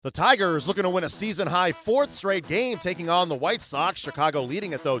The Tigers looking to win a season-high fourth straight game, taking on the White Sox. Chicago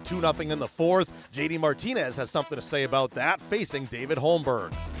leading it, though, 2-0 in the fourth. J.D. Martinez has something to say about that, facing David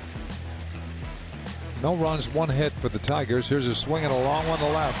Holmberg. No runs, one hit for the Tigers. Here's a swing and a long one to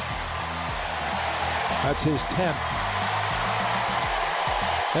left. That's his 10th.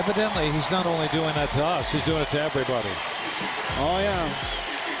 Evidently, he's not only doing that to us, he's doing it to everybody. Oh, yeah.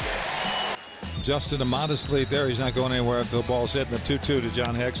 Justin, a modest lead there. He's not going anywhere until the ball's hit in the 2-2 to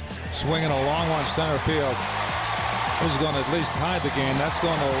John Hicks. Swinging a long one center field. He's going to at least tie the game. That's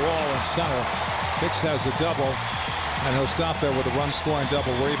going to a wall in center. Hicks has a double, and he'll stop there with a run-scoring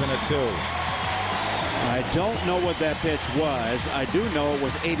double. We're even at 2. I don't know what that pitch was. I do know it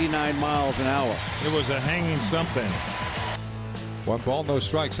was 89 miles an hour. It was a hanging something. 1 ball, no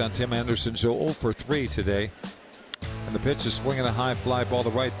strikes on Tim Anderson. So 0 for 3 today. And the pitch is swinging a high fly ball to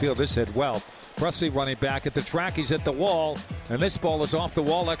right field. This hit well. Presley running back at the track. He's at the wall. And this ball is off the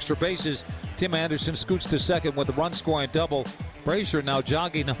wall. Extra bases. Tim Anderson scoots to second with a run-scoring double. Brazier now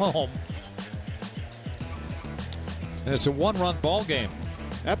jogging home. And it's a 1-run ball game.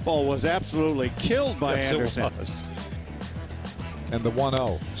 That ball was absolutely killed by Anderson. And the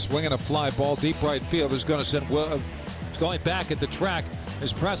 1-0. Swinging a fly ball deep right field is going to send going back at the track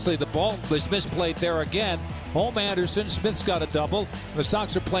is Presley. The ball is misplayed there again. Home Anderson. Smith's got a double. The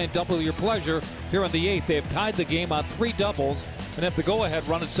Sox are playing double your pleasure here in the 8th. They have tied the game on 3 doubles and have the go-ahead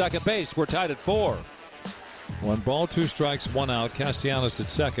run at second base. We're tied at 4. 1 ball, 2 strikes, 1 out. Castellanos at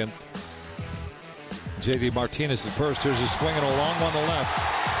second. J.D. Martinez at first. Here's a swing and a long one to left.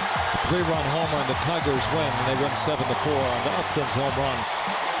 A 3-run homer and the Tigers win, and they win 7-4 on the Upton's home run.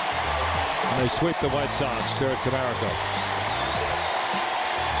 And they sweep the White Sox here at Comerica.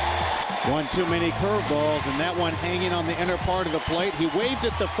 One too many curveballs, and that one hanging on the inner part of the plate. He waved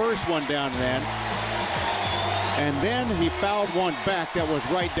at the first one down and in. And then he fouled one back that was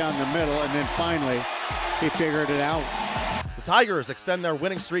right down the middle, and then finally he figured it out. The Tigers extend their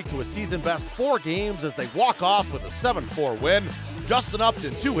winning streak to a season-best 4 games as they walk off with a 7-4 win. Justin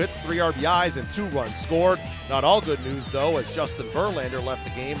Upton, 2 hits, 3 RBIs, and 2 runs scored. Not all good news, though, as Justin Verlander left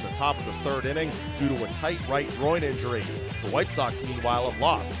the game at the top of the 3rd inning due to a tight right groin injury. The White Sox, meanwhile, have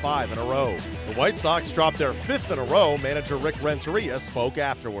lost 5 in a row. The White Sox dropped their 5th in a row. Manager Rick Renteria spoke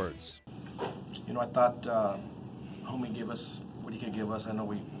afterwards. You know, I thought Homie gave us what he could give us. I know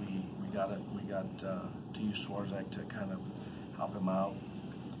we got to use Swarzak to kind of help him out.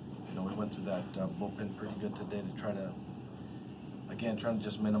 You know, we went through that bullpen pretty good today to try to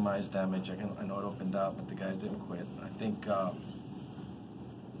just minimize damage. I know it opened up, but the guys didn't quit. I think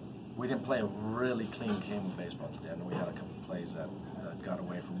we didn't play a really clean game of baseball today. I know we had a couple of plays that got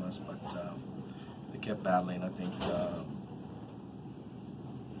away from us, but they kept battling. I think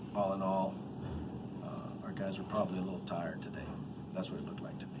all in all, our guys were probably a little tired today. That's what it looked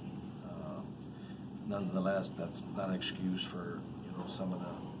like to me. Nonetheless, that's not an excuse for some of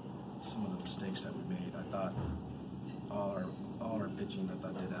the mistakes that we made. I thought all our pitching did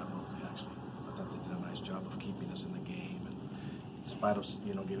admirably. Actually, I thought they did a nice job of keeping us in the game. And in spite of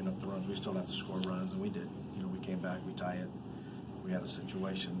giving up the runs, we still have to score runs, and we did. We came back, we tie it. We had a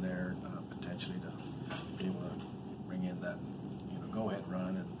situation there potentially to be able to bring in that go-ahead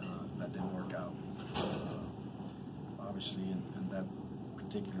run, and that didn't work out. Obviously, in that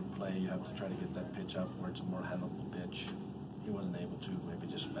particular play, you have to try to get that pitch up where it's a more handleable pitch. He wasn't able to, maybe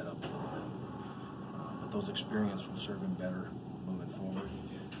just sped up a little bit. But those experiences will serve him better moving forward.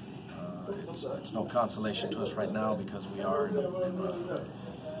 It's no consolation to us right now because we are in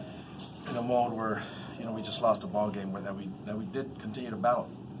a mode where we just lost a ball game where that we did continue to battle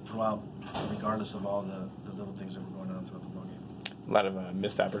throughout, regardless of all the little things that were going on throughout the ball game. A lot of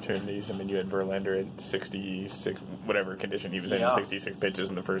missed opportunities. I mean, you had Verlander at 66, whatever condition he was in, 66 pitches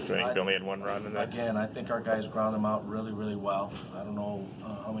in the first inning. He only had 1 run. And again, I think our guys ground him out really, really well. I don't know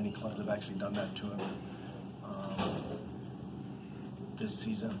how many clubs have actually done that to him this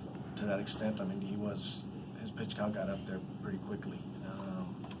season to that extent. I mean, his pitch count got up there pretty quickly.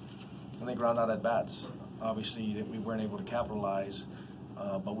 And they ground out at bats. Obviously, we weren't able to capitalize,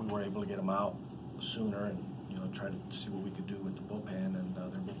 but we were able to get him out sooner and try to see what we could do with the bullpen, and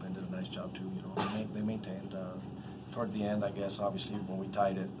their bullpen did a nice job too. They maintained toward the end, I guess. Obviously, when we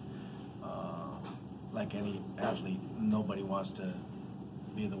tied it, like any athlete, nobody wants to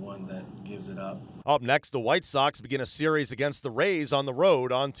be the one that gives it up. Up next, the White Sox begin a series against the Rays on the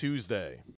road on Tuesday.